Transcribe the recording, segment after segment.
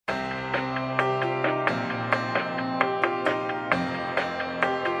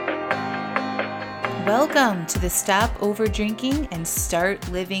Welcome to the Stop Over Drinking and Start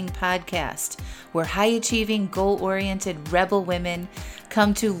Living podcast, where high-achieving, goal-oriented rebel women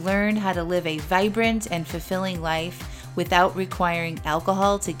come to learn how to live a vibrant and fulfilling life without requiring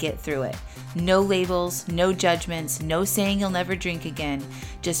alcohol to get through it. No labels, no judgments, no saying you'll never drink again.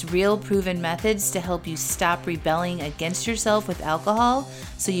 Just real proven methods to help you stop rebelling against yourself with alcohol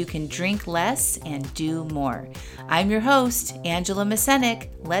so you can drink less and do more. I'm your host, Angela Masenik.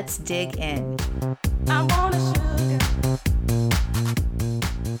 Let's dig in.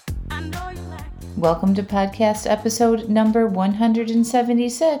 Welcome to podcast episode number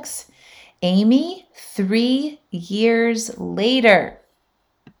 176. Amy, 3 years later.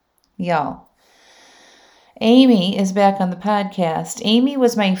 Y'all, Amy is back on the podcast. Amy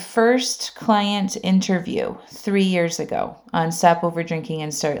was my first client interview 3 years ago on Stop Over Drinking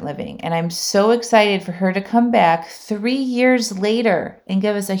and Start Living. And I'm so excited for her to come back 3 years later and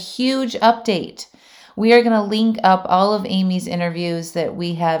give us a huge update. We are going to link up all of Amy's interviews that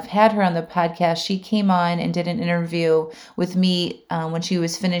we have had her on the podcast. She came on and did an interview with me when she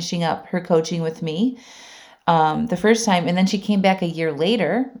was finishing up her coaching with me the first time. And then she came back a year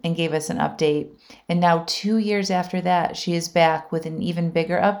later and gave us an update. And now 2 years after that, she is back with an even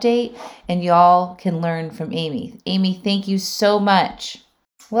bigger update. And y'all can learn from Amy. Amy, thank you so much.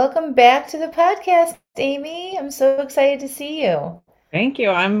 Welcome back to the podcast, Amy. I'm so excited to see you. Thank you.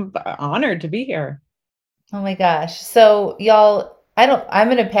 I'm honored to be here. Oh my gosh. So y'all, I'm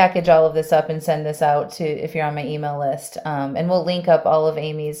going to package all of this up and send this out to, if you're on my email list, and we'll link up all of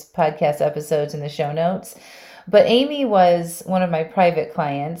Amy's podcast episodes in the show notes. But Amy was one of my private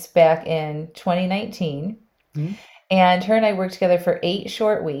clients back in 2019. Mm-hmm. And her and I worked together for 8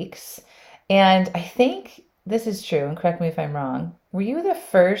 short weeks. And I think this is true, and correct me if I'm wrong. Were you the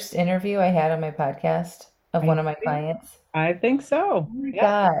first interview I had on my podcast of one of my clients? I think so. Oh my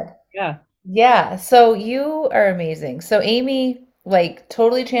God. Yeah. Yeah. So you are amazing. So Amy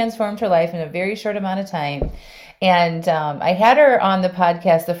totally transformed her life in a very short amount of time. And I had her on the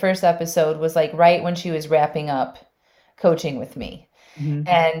podcast. The first episode was right when she was wrapping up coaching with me. Mm-hmm.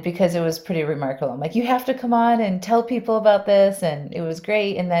 And because it was pretty remarkable, I'm like, you have to come on and tell people about this. And it was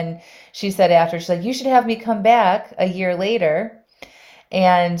great. And then she said after, she's like, you should have me come back a year later.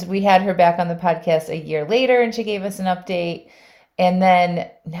 And we had her back on the podcast a year later, and she gave us an update. And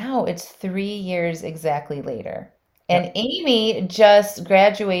then now it's 3 years exactly later. And yep. Amy just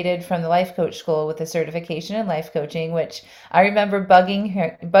graduated from the life coach school with a certification in life coaching, which I remember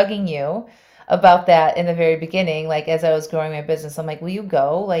bugging you about that in the very beginning. As I was growing my business, I'm like, will you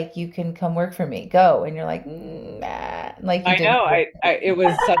go? You can come work for me. Go. And you're like, nah. I know. It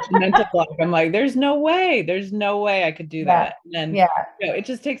was such a mental block. I'm like, there's no way I could do that. And then it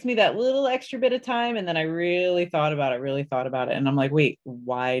just takes me that little extra bit of time. And then I really thought about it. And I'm like, wait,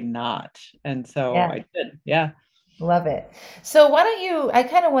 why not? And so I did. Yeah. Love it. So why don't you, I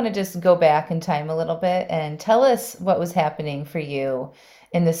kind of want to just go back in time a little bit and tell us what was happening for you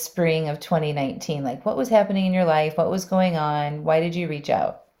in the spring of 2019. What was happening in your life? What was going on? Why did you reach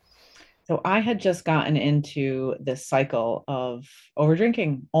out? So I had just gotten into this cycle of over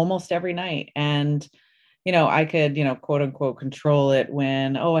drinking almost every night. And, I could, quote unquote, control it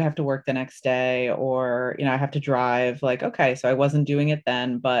when, I have to work the next day, or, I have to drive. Okay, so I wasn't doing it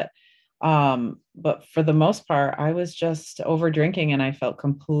then, but for the most part, I was just over drinking and I felt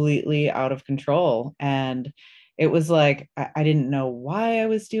completely out of control. And it was I didn't know why I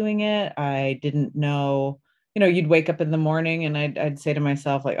was doing it. I didn't know, you'd wake up in the morning and I'd say to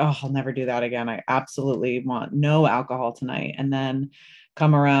myself, I'll never do that again. I absolutely want no alcohol tonight. And then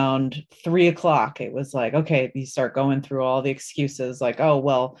come around 3 o'clock, it was okay, you start going through all the excuses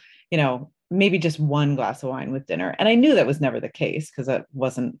maybe just one glass of wine with dinner. And I knew that was never the case because that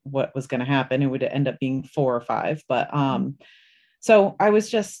wasn't what was going to happen. It would end up being 4 or 5. But so I was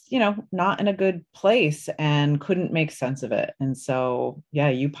just, not in a good place and couldn't make sense of it. And so,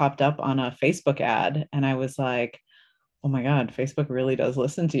 you popped up on a Facebook ad and I was like, oh my God, Facebook really does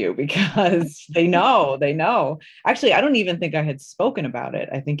listen to you because they know. Actually, I don't even think I had spoken about it.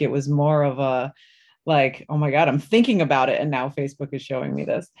 I think it was more of a, oh my God, I'm thinking about it. And now Facebook is showing me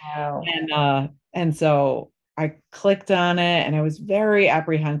this. Wow. And so I clicked on it and I was very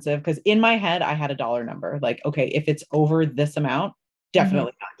apprehensive because in my head, I had a dollar number. Okay, if it's over this amount,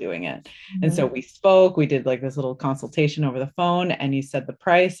 definitely not doing it. Mm-hmm. And so we spoke, we did this little consultation over the phone and he said the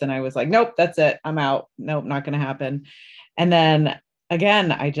price. And I was like, nope, that's it. I'm out. Nope, not going to happen. And then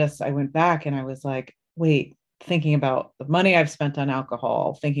again, I went back and I was like, wait, thinking about the money I've spent on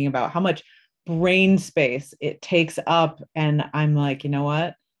alcohol, thinking about how much brain space it takes up. And I'm like, you know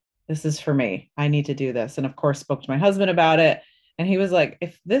what? This is for me. I need to do this. And of course, spoke to my husband about it. And he was like,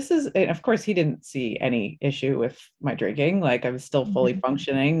 if this is, and of course he didn't see any issue with my drinking. Like I was still fully Mhm.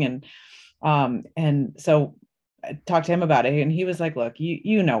 functioning. And so I talked to him about it and he was like, look,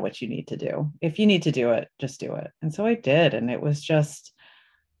 you know what you need to do. If you need to do it, just do it. And so I did. And it was just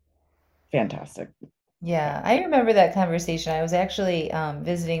fantastic. Yeah, I remember that conversation. I was actually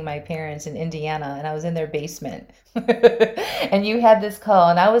visiting my parents in Indiana and I was in their basement. And you had this call,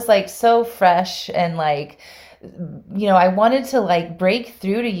 and I was like so fresh and like, I wanted to like break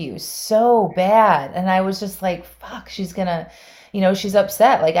through to you so bad. And I was just like, fuck, she's gonna, she's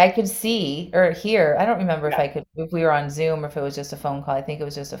upset. Like I could see or hear. I don't remember if Yeah. I could, if we were on Zoom or if it was just a phone call. I think it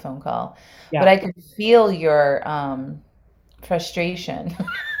was just a phone call, but Yeah. I could feel your frustration.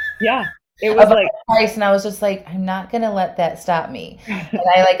 Yeah. It was About like, the price, and I was just like, I'm not gonna let that stop me. And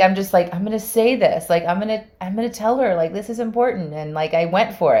I'm just like, I'm gonna say this, like I'm gonna tell her like this is important, and like I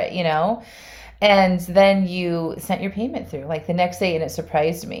went for it. And then you sent your payment through like the next day, and it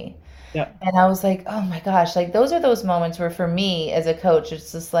surprised me. yeah. And I was like, oh my gosh, like those are those moments where for me as a coach,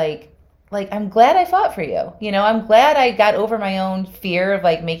 it's just like I'm glad I fought for you. I'm glad I got over my own fear of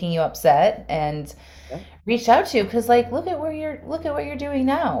like making you upset and Yeah. reached out to you because like look at what you're doing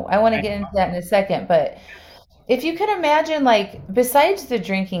now. I want to I get into that in a second, but if you could imagine like besides the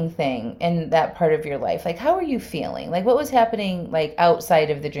drinking thing in that part of your life, like how are you feeling? Like what was happening like outside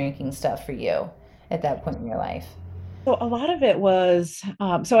of the drinking stuff for you at that point in your life? So a lot of it was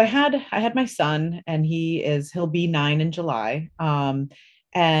so I had my son and he'll be 9 in July.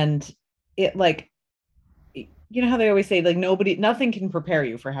 And it like you know how they always say like nothing can prepare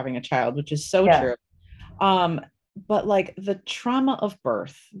you for having a child, which is so Yeah. true. Um, but like the trauma of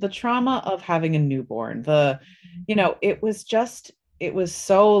birth, the trauma of having a newborn, it was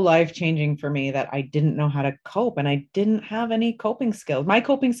so life changing for me that I didn't know how to cope and I didn't have any coping skills. My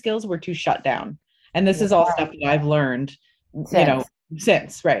coping skills were to shut down. And this Yeah. is all stuff that I've learned, you know, Sense.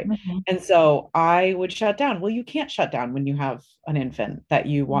 since, right? Mhm. And so I would shut down. Well, you can't shut down when you have an infant that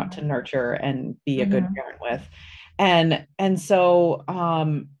you want to nurture and be a good Mhm. parent with. And so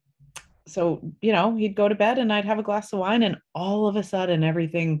he'd go to bed and I'd have a glass of wine, and all of a sudden,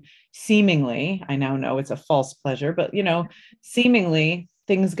 everything seemingly, I now know it's a false pleasure, but seemingly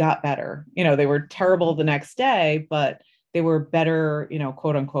things got better. They were terrible the next day, but they were better,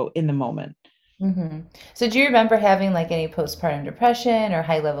 quote unquote, in the moment. Mhm. So do you remember having like any postpartum depression or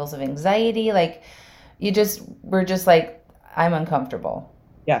high levels of anxiety? Like you just were just like, I'm uncomfortable.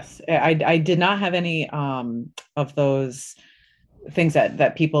 Yes, I did not have any of those things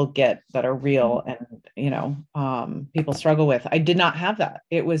that people get that are real and people struggle with. I did not have that.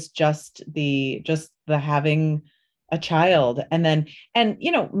 It was just the having a child. And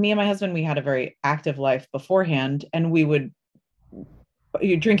me and my husband, we had a very active life beforehand, and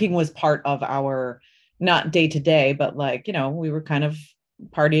drinking was part of our, not day to day, but like we were kind of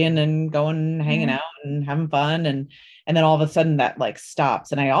partying and going hanging Mhm. out and having fun, and then all of a sudden that like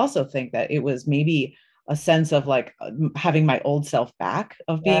stops. And I also think that it was maybe a sense of like having my old self back,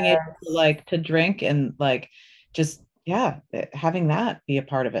 of being able to Yes. like to drink and like just yeah, having that be a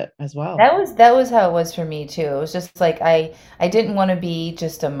part of it as well. That was how it was for me too. It was just like I didn't want to be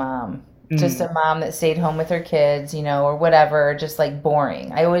just a mom. Just Mm, a mom that stayed home with her kids, or whatever, just like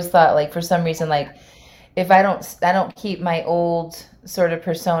boring. I always thought like for some reason like if I don't keep my old sort of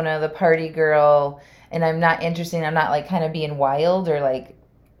persona, the party girl, and I'm not interesting, I'm not like kind of being wild or like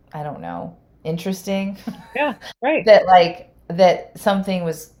I don't know, interesting. yeah, right. That something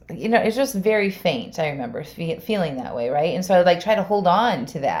was, it's just very faint. I remember feeling that way, right? And so I would like try to hold on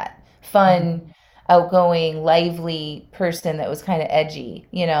to that Mhm. fun, outgoing, lively person that was kind of edgy.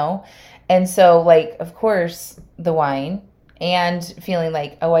 And so like of course the wine and feeling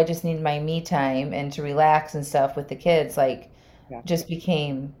like, oh, I just need my me time and to relax and stuff with the kids, like Yeah. just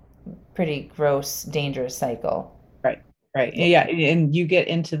became pretty gross, dangerous cycle. Right. Right. Yeah. Yeah. And you get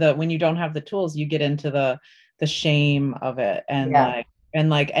into when you don't have the tools, you get into the shame of it, Yeah.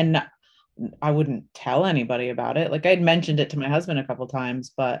 and I wouldn't tell anybody about it. Like I'd mentioned it to my husband a couple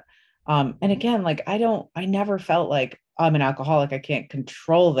times, but and again, like I never felt like I'm an alcoholic. I can't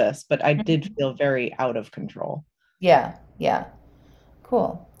control this, but I did Mhm. feel very out of control. Yeah. Yeah.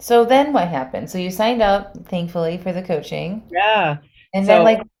 Cool. So then what happened? So you signed up, thankfully, for the coaching. Yeah. And then So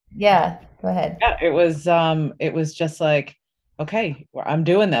like, yeah, go ahead. yeah, it was just like, okay, well, I'm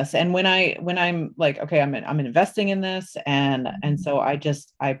doing this. And when I'm like, okay, I'm investing in this, and so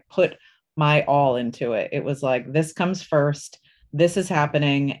I put my all into it. It was like, this comes first, this is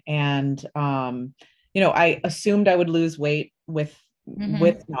happening. And I assumed I would lose weight with Hmm.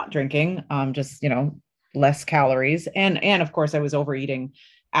 not drinking, just less calories, and of course I was overeating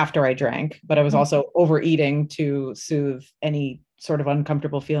after I drank, but I was also overeating to soothe any sort of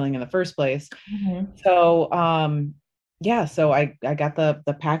uncomfortable feeling in the first place. Mm-hmm. So yeah, so I got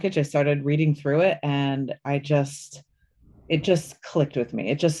the package, I started reading through it, and it just clicked with me.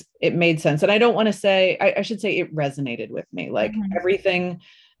 It made sense. And I don't want to say, I should say it resonated with me. Like Mm-hmm. everything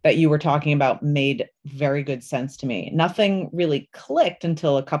that you were talking about made very good sense to me. Nothing really clicked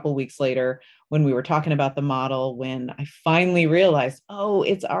until a couple weeks later when we were talking about the model, when I finally realized, oh,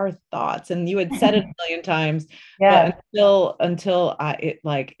 it's our thoughts. And you had said it a million times, but Yeah. until I it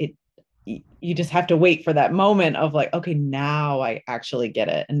like it you just have to wait for that moment of like, okay, now I actually get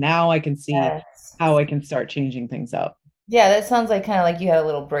it. And now I can see Yes. how I can start changing things up. Yeah, that sounds like kind of like you had a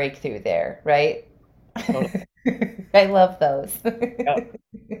little breakthrough there, right? Totally. I love those. Yep.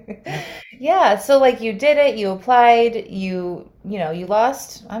 Yep. Yeah, so like you did it, you applied, you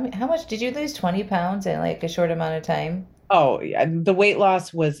lost, I mean, how much did you lose? 20 pounds in like a short amount of time? Oh, yeah. The weight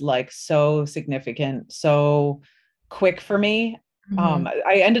loss was like so significant, so quick for me. Hmm.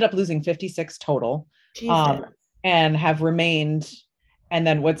 I ended up losing 56 total, Jesus. um, and have remained. And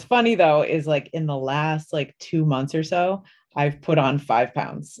then what's funny though is like in the last like 2 months or so, I've put on 5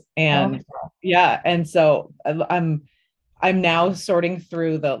 pounds. Oh, And yeah, and so I'm now sorting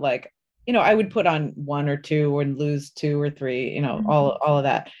through the like, I would put on one or two and lose two or three, mhm. all of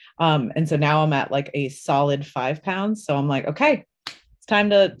that. And so now I'm at like a solid 5 pounds. So I'm like, okay, it's time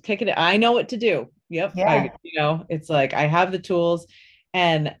to take it. I know what to do. Yep. Yeah. It's like I have the tools,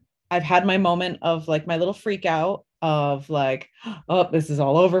 and I've had my moment of like my little freak out of like, oh, this is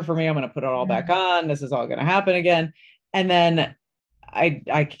all over for me. I'm going to put it all back Mhm. on. This is all going to happen again. And then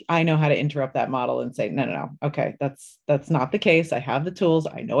I know how to interrupt that model and say, no, no, no. Okay, that's not the case. I have the tools.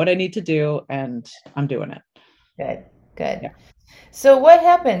 I know what I need to do, and I'm doing it. Good, good. Yeah. So what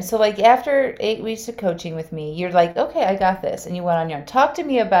happened? So like after 8 weeks of coaching with me, you're like, okay, I got this. And you went on your own. Talk to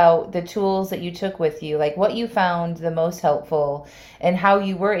me about the tools that you took with you, like what you found the most helpful and how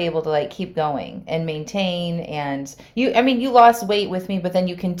you were able to like keep going and maintain. And I mean, you lost weight with me, but then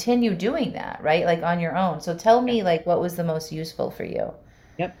you continue doing that, right? Like on your own. So tell Yeah. me like what was the most useful for you?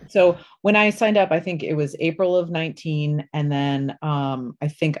 Yep. So when I signed up, I think it was April of 19, and then I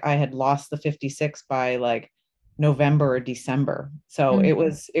think I had lost the 56 by like November or December. So Mhm.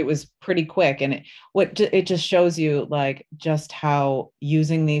 it was pretty quick, and it just shows you like just how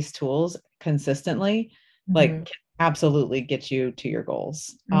using these tools consistently like Mhm. can absolutely get you to your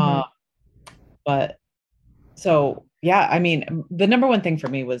goals. Mhm. But so yeah, I mean, the number one thing for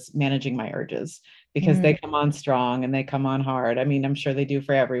me was managing my urges, because they Mhm. come on strong and they come on hard. I mean, I'm sure they do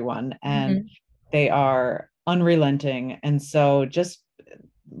for everyone, and Mhm. they are unrelenting. And so just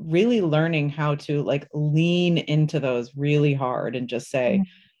really learning how to like lean into those really hard and just say,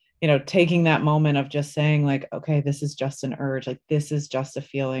 Mhm. taking that moment of just saying like, okay, this is just an urge, like this is just a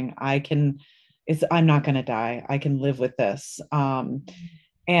feeling. I'm not going to die. I can live with this. And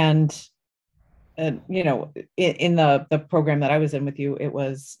in the program that I was in with you, it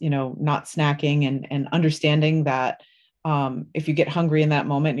was, not snacking, and understanding that if you get hungry in that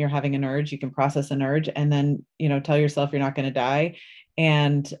moment and you're having an urge, you can process an urge, and then, tell yourself you're not going to die.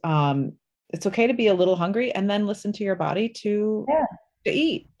 And it's okay to be a little hungry, and then listen to your body Yeah. to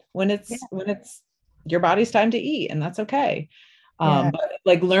eat Yeah. when it's your body's time to eat, and that's okay. Yeah. But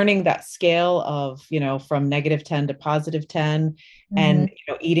like learning that scale of, from -10 to +10, Mhm. and,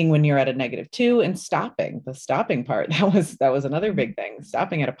 eating when you're at a -2, and stopping the stopping part. That was another big thing,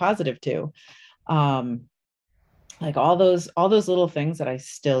 stopping at a +2. Um, like all those little things that I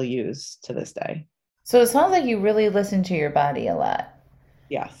still use to this day. So it sounds like you really listen to your body a lot.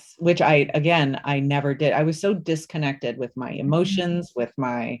 Yes, which I never did. I was so disconnected with my emotions, with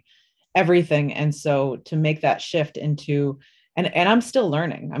my everything. And so to make that shift into, and I'm still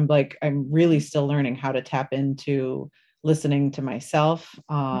learning. I'm really still learning how to tap into listening to myself,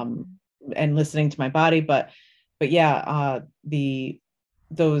 and listening to my body. But yeah,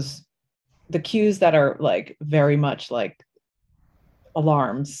 those the cues that are like very much like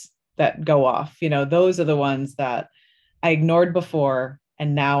alarms that go off, those are the ones that I ignored before,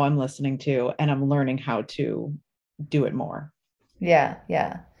 and now I'm listening to, and I'm learning how to do it more. Yeah,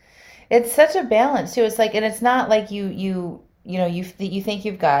 yeah. It's such a balance too. It's like, and it's not like you think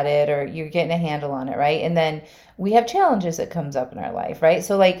you've got it or you're getting a handle on it, right? And then we have challenges that comes up in our life, right?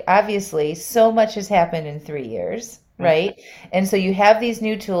 So like obviously so much has happened in 3 years, Yep. right? And so you have these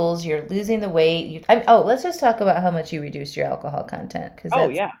new tools, you're losing the weight. Oh, let's just talk about how much you reduced your alcohol content because Oh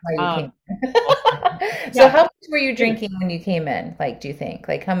that's yeah. why you came. Well, So yeah. how much were you drinking when you came in? Like, do you think?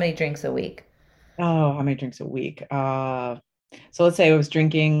 Like how many drinks a week? Oh, how many drinks a week? So let's say I was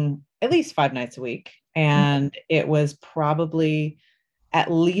drinking at least 5 nights a week, and it was probably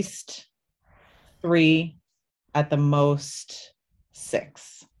at least 3, at the most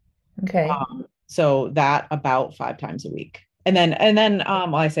 6. Okay. So that about 5 times a week.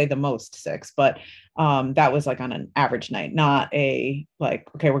 Well, I say the most 6, but that was like on an average night, not a like,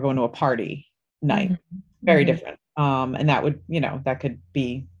 okay, we're going to a party night. Hmm. Very Hmm. different. And that would, that could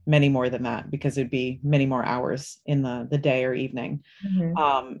be many more than that because it'd be many more hours in the day or evening.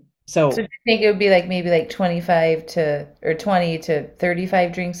 Hmm. So do So you think it would be like maybe like 25 to or 20 to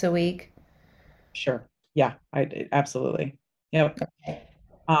 35 drinks a week? sure. Yeah, I absolutely. Yep. Okay.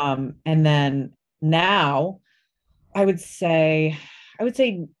 And then now I would say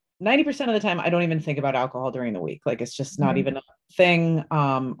 90% of the time I don't even think about alcohol during the week. Like it's just not Mhm. even a thing.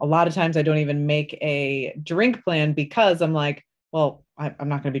 A lot of times I don't even make a drink plan because I'm like, well, I'm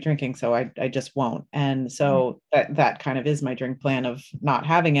not going to be drinking, so I just won't. And Mhm. so that kind of is my drink plan of not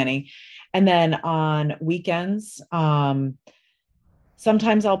having any. And then on weekends,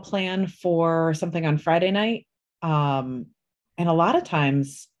 sometimes I'll plan for something on Friday night. Um, and a lot of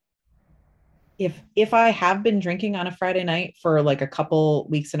times if I have been drinking on a Friday night for like a couple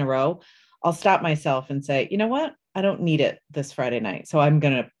weeks in a row, I'll stop myself and say, you know what? I don't need it this Friday night. So I'm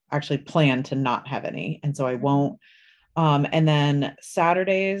going to actually plan to not have any. And so I won't. And then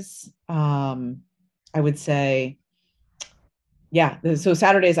Saturdays, I would say, yeah. So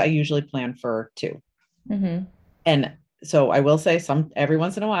Saturdays, I usually plan for 2. Mhm. And so I will say every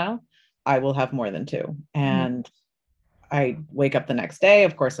once in a while, I will have more than 2. Mhm. And I wake up the next day.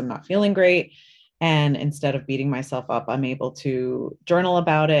 Of course, I'm not feeling great. And instead of beating myself up, I'm able to journal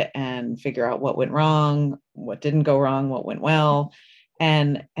about it and figure out what went wrong, what didn't go wrong, what went well,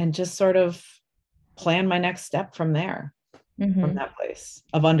 and just sort of plan my next step from there, from Mhm. that place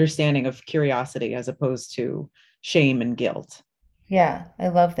of understanding, of curiosity as opposed to shame and guilt. Yeah, I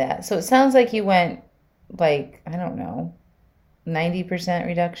love that. So it sounds like you went like, I don't know, 90%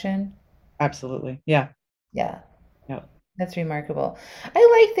 reduction. Absolutely. Yeah. Yeah, Yeah. that's remarkable.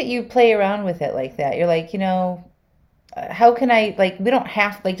 I like that you play around with it like that. You're like, how can I like we don't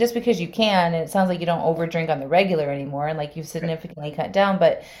have like just because you can and it sounds like you don't overdrink on the regular anymore and like you've Right. significantly cut down,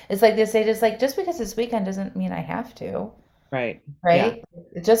 but it's like they say just like just because it's weekend doesn't mean I have to. Right. Yeah. Right?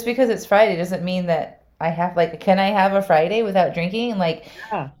 Just because it's Friday doesn't mean that I have like can I have a Friday without drinking? And like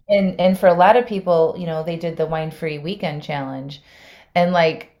Yeah. and for a lot of people, they did the wine-free weekend challenge. And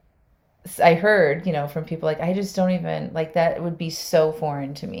like I heard, from people like I just don't even like that would be so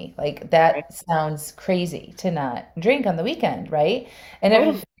foreign to me. Like Right. that sounds crazy to not drink on the weekend, right? And if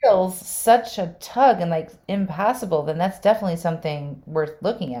Totally. it feels such a tug and like impossible, then that's definitely something worth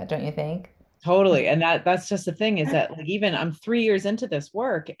looking at, don't you think? Totally. And that's just the thing is that like even I'm 3 years into this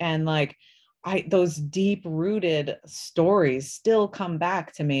work and like those deep rooted stories still come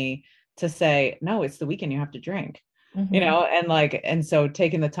back to me to say, no, it's the weekend you have to drink, Hmm. and like, and so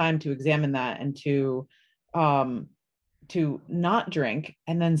taking the time to examine that and um to not drink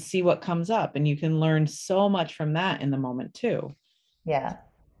and then see what comes up. And you can learn so much from that in the moment too. Yeah,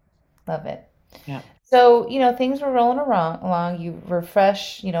 love it. Yeah. So, things were rolling along. You were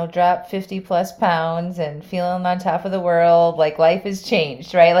fresh, dropped 50 plus pounds and feeling on top of the world. Like life has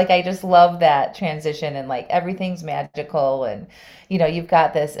changed, right? Like I just love that transition and like everything's magical and, you've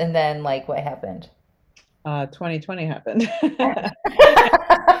got this. And then like what happened? 2020 happened. All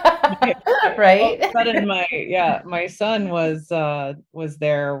of Right? a sudden my son was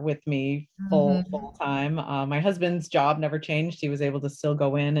there with me Hmm. full time. My husband's job never changed. He was able to still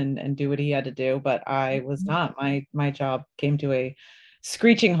go in and do what he had to do, but I was not. My job came to a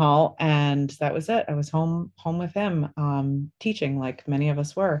screeching halt, and that was it. I was home with him, teaching like many of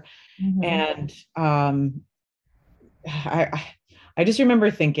us were. Hmm. And I I just remember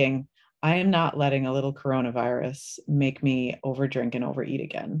thinking, I am not letting a little coronavirus make me overdrink and overeat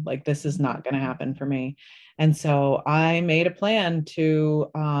again. Like this is not going to happen for me. And so I made a plan to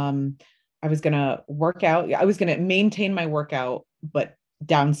I was going to work out. I was going to maintain my workout, but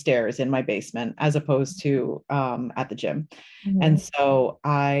downstairs in my basement as opposed to at the gym. And Hmm. so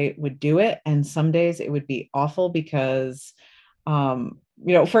I would do it. And some days it would be awful because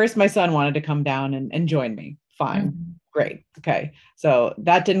first my son wanted to come down and join me. Fine. Hmm. Great. Okay. So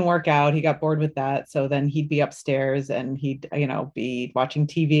that didn't work out. He got bored with that. So then he'd be upstairs and he'd, be watching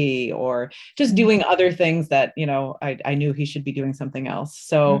TV or just Hmm. doing other things that, I knew he should be doing something else.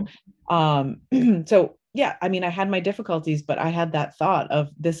 So, Hmm. so yeah, I mean, I had my difficulties, but I had that thought of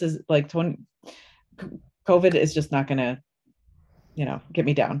this is like 20, COVID is just not going to, get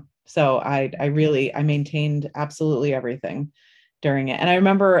me down. So I maintained absolutely everything during it. And I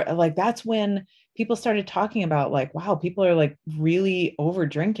remember like that's when people started talking about like, wow, people are like really over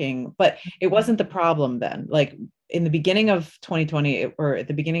drinking, but it wasn't the problem then. Like in the beginning of 2020 or at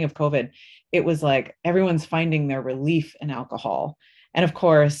the beginning of COVID, it was like everyone's finding their relief in alcohol. And of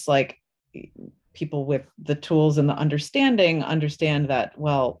course, like people with the tools and the understanding understand that,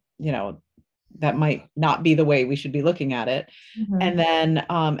 well, that might not be the way we should be looking at it. Mhm.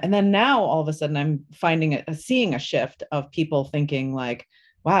 And then now all of a sudden I'm seeing a shift of people thinking like,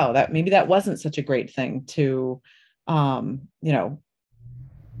 wow, that maybe that wasn't such a great thing to, you know,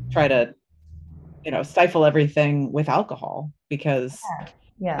 try to, stifle everything with alcohol because,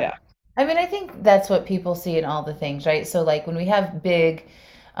 Yeah. yeah, I mean, I think that's what people see in all the things, right? So, like when we have big,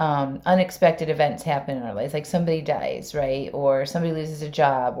 unexpected events happen in our lives, like somebody dies, right? Or somebody loses a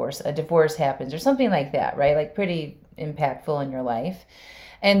job, or a divorce happens, or something like that, right? Like pretty impactful in your life.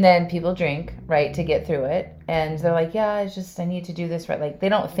 And then people drink, right, to get through it. And they're like, yeah, I need to do this, right? Like they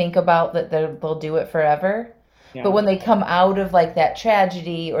don't think about that they'll do it forever. But yeah, when they come out of like that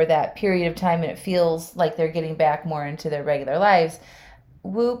tragedy or that period of time and it feels like they're getting back more into their regular lives,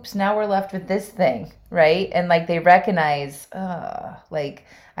 whoops, now we're left with this thing, right? And like they recognize, like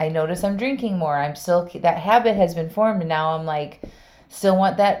I notice I'm drinking more. I'm still, that habit has been formed. And now I'm like, still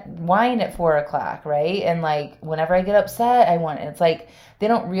want that wine at 4 o'clock, right? And like whenever I get upset, I want it. It's like they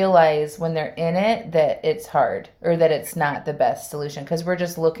don't realize when they're in it that it's hard or that it's not the best solution because we're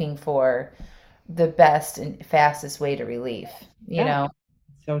just looking for the best and fastest way to relief, you yeah, know?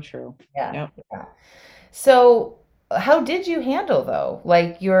 so true. Yeah. Yeah. Yeah. So, how did you handle though,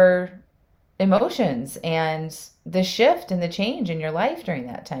 like your emotions and the shift and the change in your life during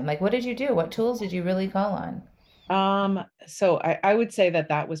that time? Like, what did you do? What tools did you really call on? So I would say that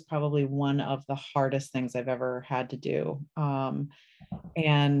that was probably one of the hardest things I've ever had to do.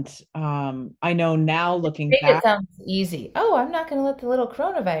 And I know now looking Make it back, sound easy. Oh, I'm not going to let the little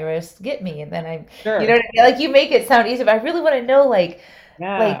coronavirus get me. And then you know sure. what I mean? Like, you make it sound easy, but I really want to know, like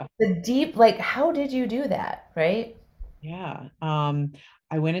Yeah. the deep, like, how did you do that? Right? Yeah.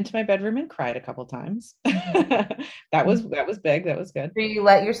 I went into my bedroom and cried a couple times. Mhm. That was big. That was good. So you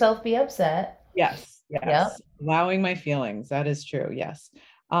let yourself be upset. Yes, Yep. yes. Allowing my feelings. That is true. Yes.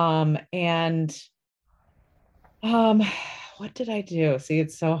 And um what did I do? See,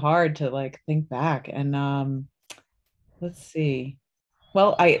 it's so hard to like think back and let's see.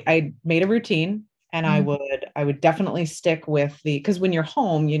 Well, I made a routine and Mhm. I would definitely stick with the because when you're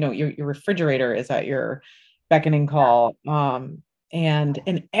home, your refrigerator is at your beckoning call. And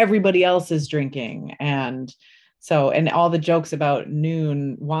everybody else is drinking. And so and all the jokes about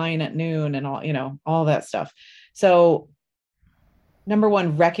noon, wine at noon and all, all that stuff. So number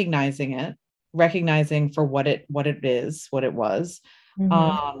one, recognizing for what it is, what it was. Mhm.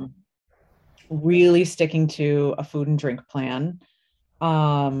 Um, really sticking to a food and drink plan.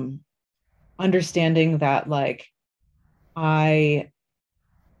 Um, understanding that like I,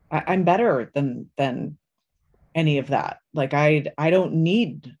 I'm better than any of that. Like I don't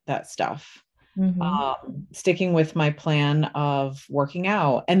need that stuff. Mhm. Sticking with my plan of working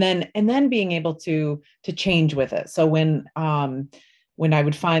out and then being able to change with it. So when I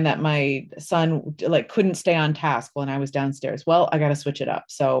would find that my son like couldn't stay on task when I was downstairs, well, I got to switch it up.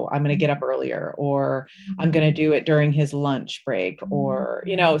 So I'm going to get up earlier, or I'm going to do it during his lunch break, or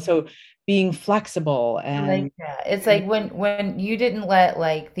Mhm. so being flexible I like and that. It's like when you didn't let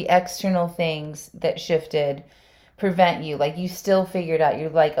like the external things that shifted prevent you. Like you still figured out.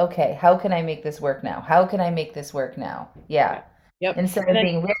 You're like, okay, how can I make this work now? How can I make this work now? Yeah. yeah, yep, Instead and of then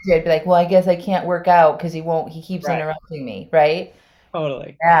being rigid, be like, well, I guess I can't work out because he keeps right, interrupting me, right? totally,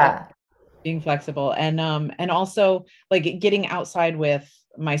 yep, Yeah. being flexible and also like getting outside with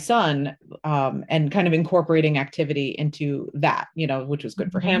my son, and kind of incorporating activity into that, which was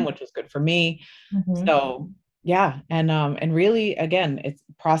good for him, Hmm. which was good for me. Hmm. So yeah, and really again it's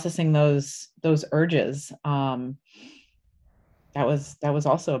processing those urges. That was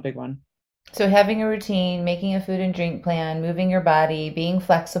also a big one. So having a routine, making a food and drink plan, moving your body, being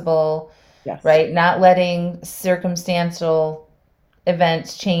flexible, Yes, right? Not letting circumstantial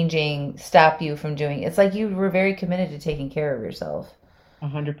events changing stop you from doing it's like you were very committed to taking care of yourself.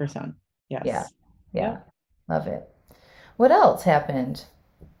 100%. Yeah. Yes. Yeah. Yep. Love it. What else happened?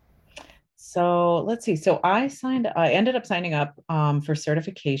 So let's see. So I ended up signing up for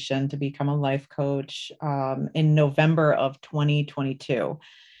certification to become a life coach in November of 2022.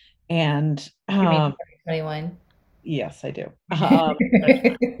 And You mean 2021? yes, I do.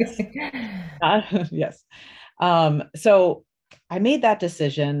 Yes. So I made that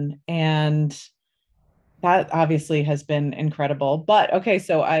decision, and that obviously has been incredible. But okay,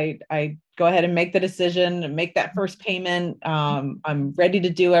 so I go ahead and make the decision, make that first payment. I'm ready to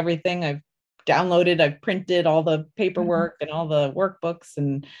do everything. I've printed all the paperwork and all the workbooks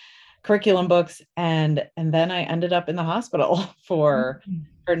and curriculum books, and then I ended up in the hospital for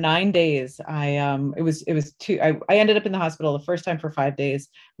 9 days. I ended up in the hospital the first time for 5 days,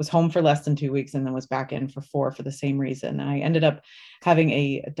 was home for less than 2 weeks, and then was back in for four for the same reason. And I ended up having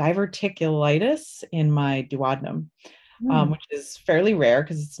a diverticulitis in my duodenum, which is fairly rare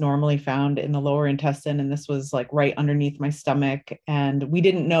because it's normally found in the lower intestine. And this was like right underneath my stomach. And we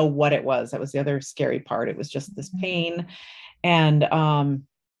didn't know what it was. That was the other scary part. It was just this pain. And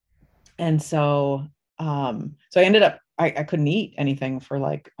so I ended up, I couldn't eat anything for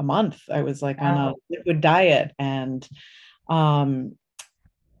like a month. I was like on a liquid diet, um,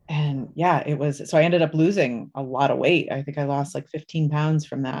 and yeah, it was, so I ended up losing a lot of weight. I think I lost like 15 pounds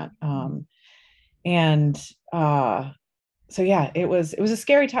from that. And so yeah, it was a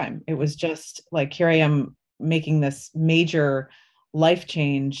scary time. It was just like, here I am making this major life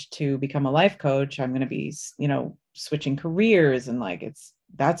change to become a life coach. I'm going to be, switching careers, and like,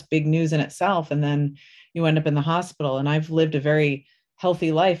 that's big news in itself. And then you end up in the hospital, and I've lived a very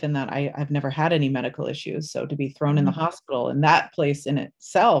healthy life in that I've never had any medical issues. So to be thrown in the hospital, and that place in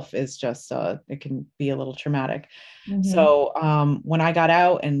itself is just, it can be a little traumatic. So when I got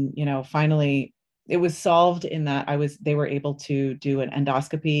out, and, finally it was solved in that they were able to do an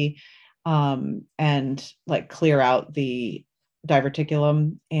endoscopy, and like clear out the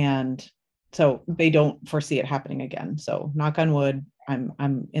diverticulum. And so they don't foresee it happening again. So knock on wood,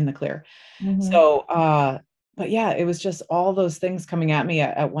 I'm in the clear. So, but yeah, it was just all those things coming at me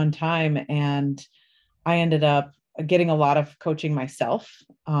at one time. And I ended up getting a lot of coaching myself,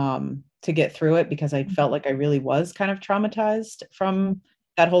 to get through it, because I felt like I really was kind of traumatized from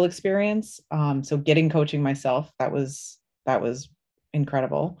that whole experience. So getting coaching myself, that was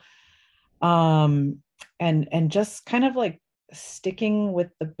incredible. And just kind of like sticking with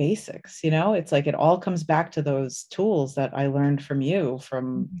the basics, it's like it all comes back to those tools that I learned from you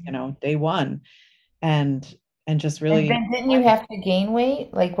from, day one. And just And really, then didn't you have to gain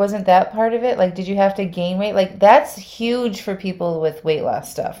weight? Like, wasn't that part of it? Like, did you have to gain weight? Like, that's huge for people with weight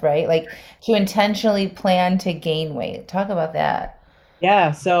loss stuff, right? Like, to intentionally plan to gain weight. Talk about that.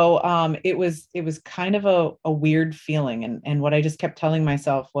 yeah. So it was kind of a weird feeling. And what I just kept telling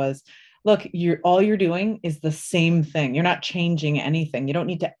myself was, look, all you're doing is the same thing. You're not changing anything. You don't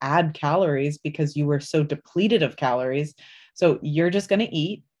need to add calories because you were so depleted of calories. So you're just going to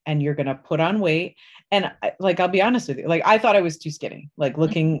eat, and you're going to put on weight. And like, I'll be honest with you, like, I thought I was too skinny. Like,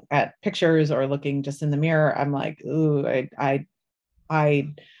 looking at pictures or looking just in the mirror, I'm like, ooh, I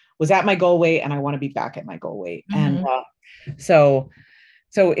was at my goal weight, and I want to be back at my goal weight. And Mhm. so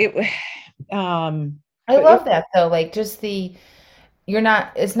so it I but it, love that though. Like, just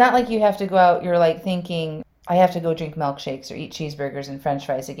it's not like you have to go out, you're like thinking, I have to go drink milkshakes or eat cheeseburgers and French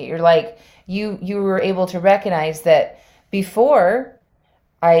fries to get. You're like, you were able to recognize that before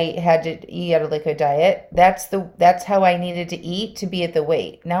I had to eat out of like a diet. That's how I needed to eat to be at the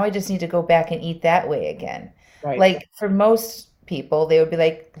weight. Now I just need to go back and eat that way again. right. Like for most people, they would be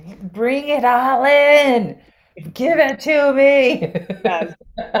like, "Bring it all in. Give it to me." Yes.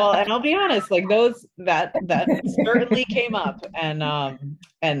 Well, and I'll be honest, like, that certainly came up,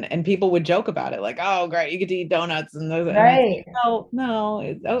 and people would joke about it, like, oh, great, you get to eat donuts, and it's like, Right. no,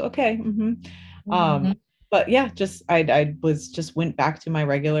 no, oh, okay. Mhm. But yeah, just I was just went back to my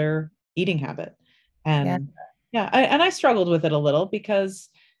regular eating habit. Yeah. And yeah, I struggled with it a little because,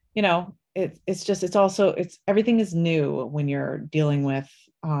 it's also, everything is new when you're dealing with,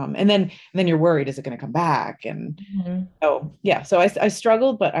 and then you're worried, is it going to come back? And Mhm. oh yeah, so I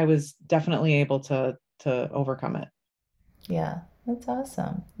struggled, but I was definitely able to overcome it. Yeah. That's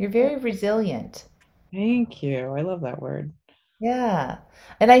awesome. You're very resilient. Thank you. I love that word. Yeah.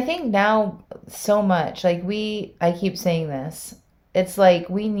 And I think now so much, like I keep saying this, it's like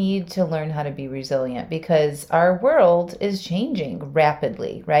we need to learn how to be resilient because our world is changing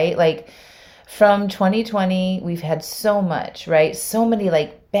rapidly, right? Like from 2020, we've had so much, right? So many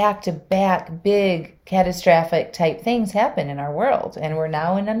like back to back big catastrophic type things happen in our world, and we're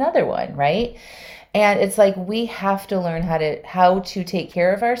now in another one, right? And it's like we have to learn how to take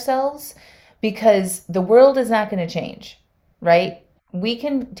care of ourselves because the world is not going to change, right? We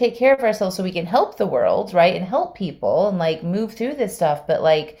can take care of ourselves so we can help the world, right? And help people and like move through this stuff. But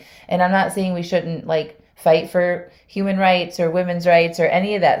like, and I'm not saying we shouldn't like fight for human rights or women's rights or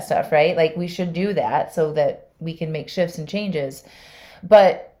any of that stuff, right? Like we should do that so that we can make shifts and changes.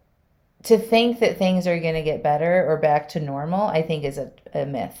 But to think that things are going to get better or back to normal, I think is a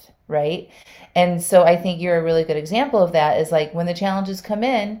myth, right? And so I think you're a really good example of that is like when the challenges come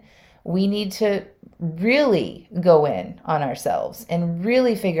in, we need to really go in on ourselves and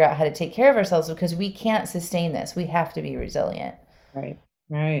really figure out how to take care of ourselves because we can't sustain this. We have to be resilient. Right.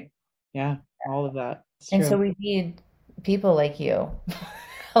 Right. Yeah. All of that. It's And so true. we need people like you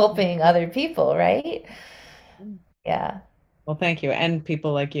helping other people, right? Yeah. Well, thank you. And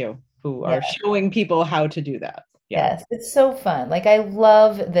people like you who are Yeah. showing people how to do that. Yeah. Yes. It's so fun. Like I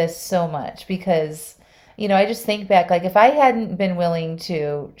love this so much because, I just think back, like if I hadn't been willing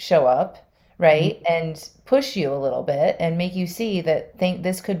to show up, Mhm. right, and push you a little bit and make you see that think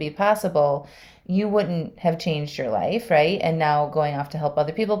this could be possible, you wouldn't have changed your life, right? And now going off to help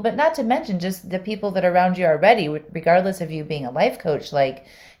other people, but not to mention just the people that are around you already, regardless of you being a life coach, like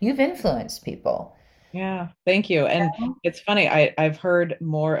you've influenced people. Yeah. Thank you. And it's funny. I've heard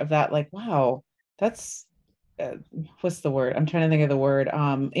more of that. Like, wow, that's uh, what's the word? I'm trying to think of the word.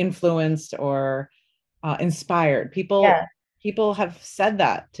 Influenced or inspired. Yeah. People have said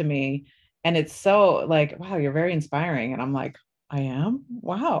that to me, and it's so like, wow, you're very inspiring. And I'm like, I am.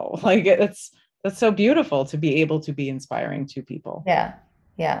 Wow, like that's so beautiful to be able to be inspiring to people. Yeah.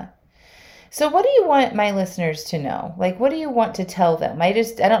 Yeah. So what do you want my listeners to know? Like, what do you want to tell them? I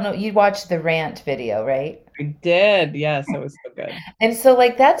don't know. You watched the rant video, right? I did. Yes, it was so good. And so,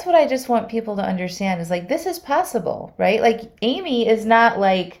 like, that's what I just want people to understand is like, this is possible, right? Like, Amy is not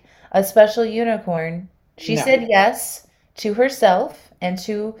like a special unicorn. She No, said yes to herself and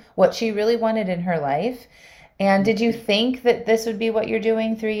to what she really wanted in her life. And did you think that this would be what you're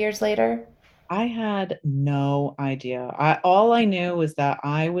doing 3 years later? I had no idea. All I knew was that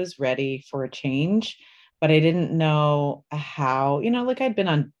I was ready for a change, but I didn't know how, like I'd been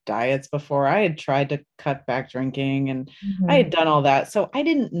on diets before. I had tried to cut back drinking and I had Hmm. done all that. So I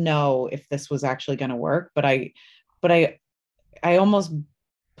didn't know if this was actually going to work, but I almost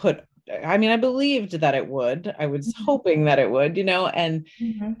put I mean, I believed that it would. I was hoping that it would,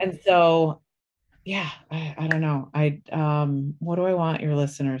 Hmm. and so yeah, I don't know. What do I want your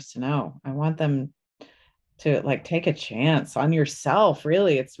listeners to know? I want them to like take a chance on yourself.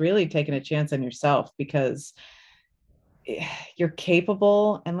 Really, it's really taking a chance on yourself because you're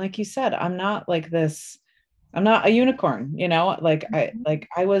capable. And like you said, I'm not a unicorn, like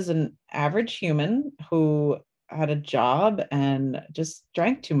I was an average human who had a job and just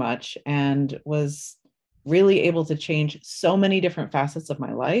drank too much and was really able to change so many different facets of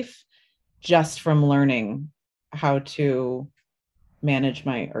my life just from learning how to manage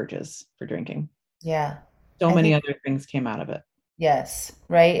my urges for drinking. Yeah. So I many think other things came out of it. yes,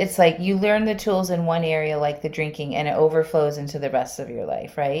 right? It's like you learn the tools in one area, like the drinking, and it overflows into the rest of your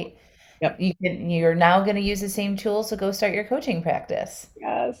life, right? Yep. You're now going to use the same tools to go start your coaching practice,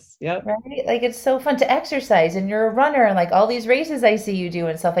 Yes. Yep. right? Like it's so fun to exercise, and you're a runner, and like all these races I see you do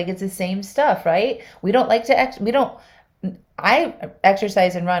and stuff, like it's the same stuff, right? We don't like to we don't. I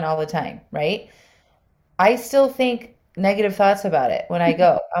exercise and run all the time, right? I still think negative thoughts about it when I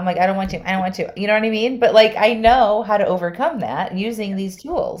go. I'm like, I don't want to, I don't want to. You know what I mean? But like I know how to overcome that using these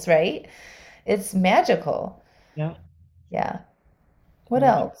tools, right? It's magical. Yeah. Yeah. It's What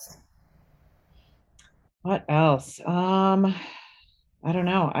magic. else? What else? I don't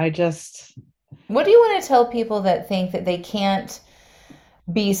know. What do you want to tell people that think that they can't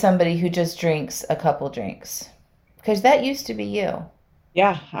be somebody who just drinks a couple drinks? Because that used to be you.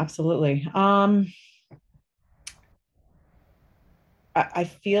 Yeah, absolutely. I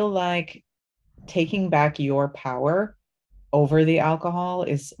feel like taking back your power over the alcohol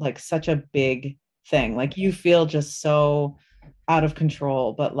is like such a big thing. Like you feel just so out of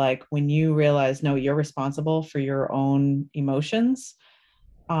control, but like when you realize, no, you're responsible for your own emotions,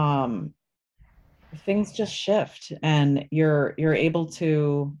 um, things just shift and you're able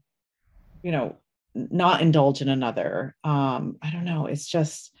to, you know, not indulge in another. I don't know. It's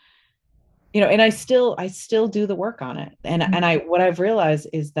just, and I still do the work on it. And what I've realized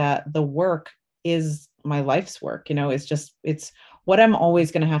is that the work is my life's work. It's what I'm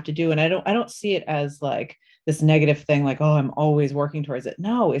always going to have to do. And I don't see it as like this negative thing, like, oh, I'm always working towards it.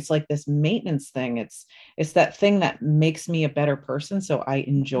 No, it's like this maintenance thing. It's that thing that makes me a better person. So I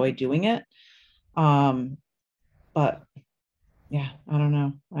enjoy doing it. Um, but yeah, I don't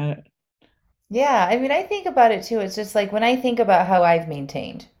know. Yeah, I mean, I think about it too. It's just like when I think about how I've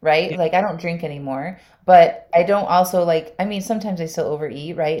maintained, right? Yeah, Like I don't drink anymore, but I don't also like, I mean, sometimes I still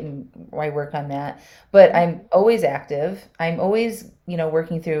overeat, right? And I work on that. But I'm always active. I'm always,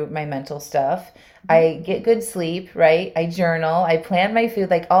 working through my mental stuff. mhm, I get good sleep, right? I journal, I plan my food,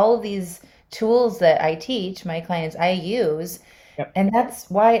 like all of these tools that I teach my clients, I use. yep, And that's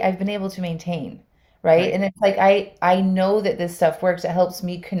why I've been able to maintain, right? right. And it's like I know that this stuff works. It helps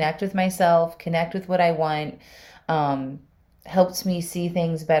me connect with myself, connect with what I want. Um, helps me see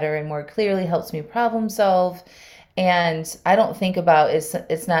things better and more clearly, helps me problem solve. And I don't think about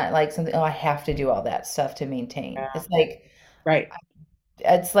it's not like something, oh, I have to do all that stuff to maintain. Yeah. Right.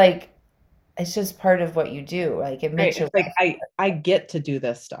 It's like it's just part of what you do. Like it Right. makes your It's like life. I get to do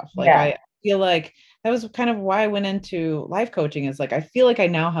this stuff. Like Yeah. I feel like that was kind of why I went into life coaching, is like I feel like I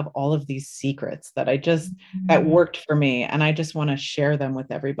now have all of these secrets that I just that Mhm. worked for me, and I just want to share them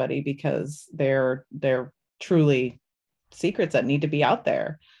with everybody because they're truly secrets that need to be out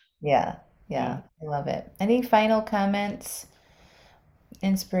there. Yeah. Yeah. Yeah. I love it. Any final comments,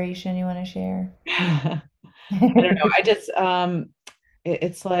 inspiration you want to share? I don't know. I just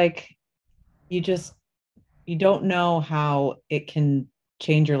it's like you just you don't know how it can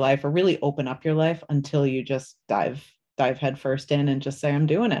change your life or really open up your life until you just dive headfirst in and just say I'm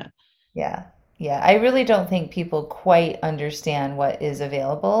doing it. Yeah. Yeah. I really don't think people quite understand what is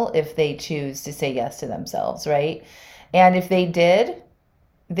available if they choose to say yes to themselves, right? And if they did,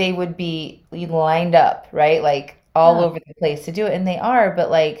 they would be lined up, right? Like all Yeah. over the place to do it. And they are, but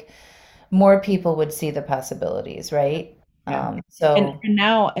like more people would see the possibilities, right? Yeah. So And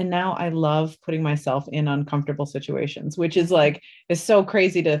now I love putting myself in uncomfortable situations, which is like is so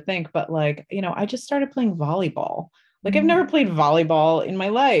crazy to think, but like, I just started playing volleyball. Like I've never Mhm. played volleyball in my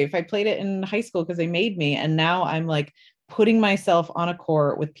life. I played it in high school because they made me, and now I'm like putting myself on a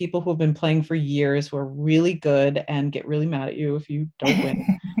court with people who've been playing for years who are really good and get really mad at you if you don't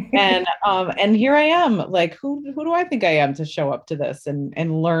win. And here I am, like who do I think I am to show up to this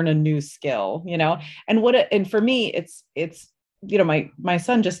and learn a new skill, and for me it's my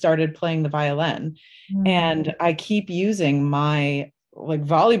son just started playing the violin, Mm. and I keep using my like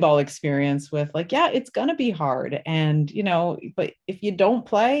volleyball experience with like, yeah, it's gonna be hard, and but if you don't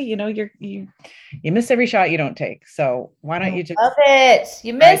play, you miss every shot you don't take, so why I don't you just love it.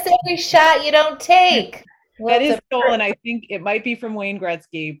 You try? miss every shot you don't take. Well, That it's is a stolen. I think it might be from Wayne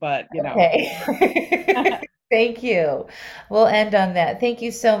Gretzky, but okay. Thank you. We'll end on that. Thank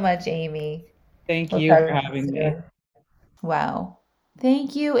you so much, Amy. thank We'll you talk for to you having me. soon. Wow.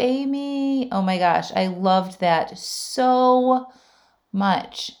 Thank you, Amy. Oh my gosh, I loved that so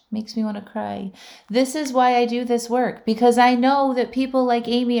much. Makes me want to cry. This is why I do this work, because I know that people like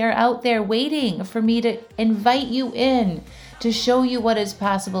Amy are out there waiting for me to invite you in to show you what is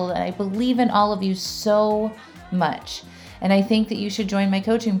possible. And I believe in all of you so much. And I think that you should join my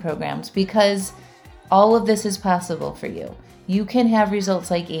coaching programs because all of this is possible for you. You can have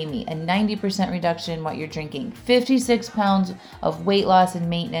results like Amy, a 90% reduction in what you're drinking, 56 pounds of weight loss and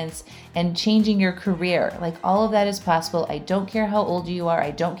maintenance, and changing your career. Like all of that is possible. I don't care how old you are.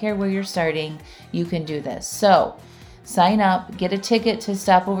 I don't care where you're starting. You can do this. So sign up, get a ticket to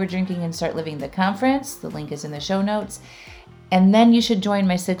Stop Over Drinking and Start Living the conference. The link is in the show notes. And then you should join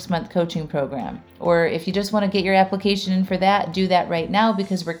my 6-month coaching program. Or if you just want to get your application in for that, do that right now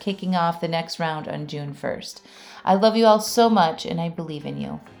because we're kicking off the next round on June 1st. I love you all so much and I believe in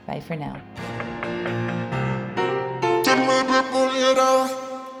you. Bye for now.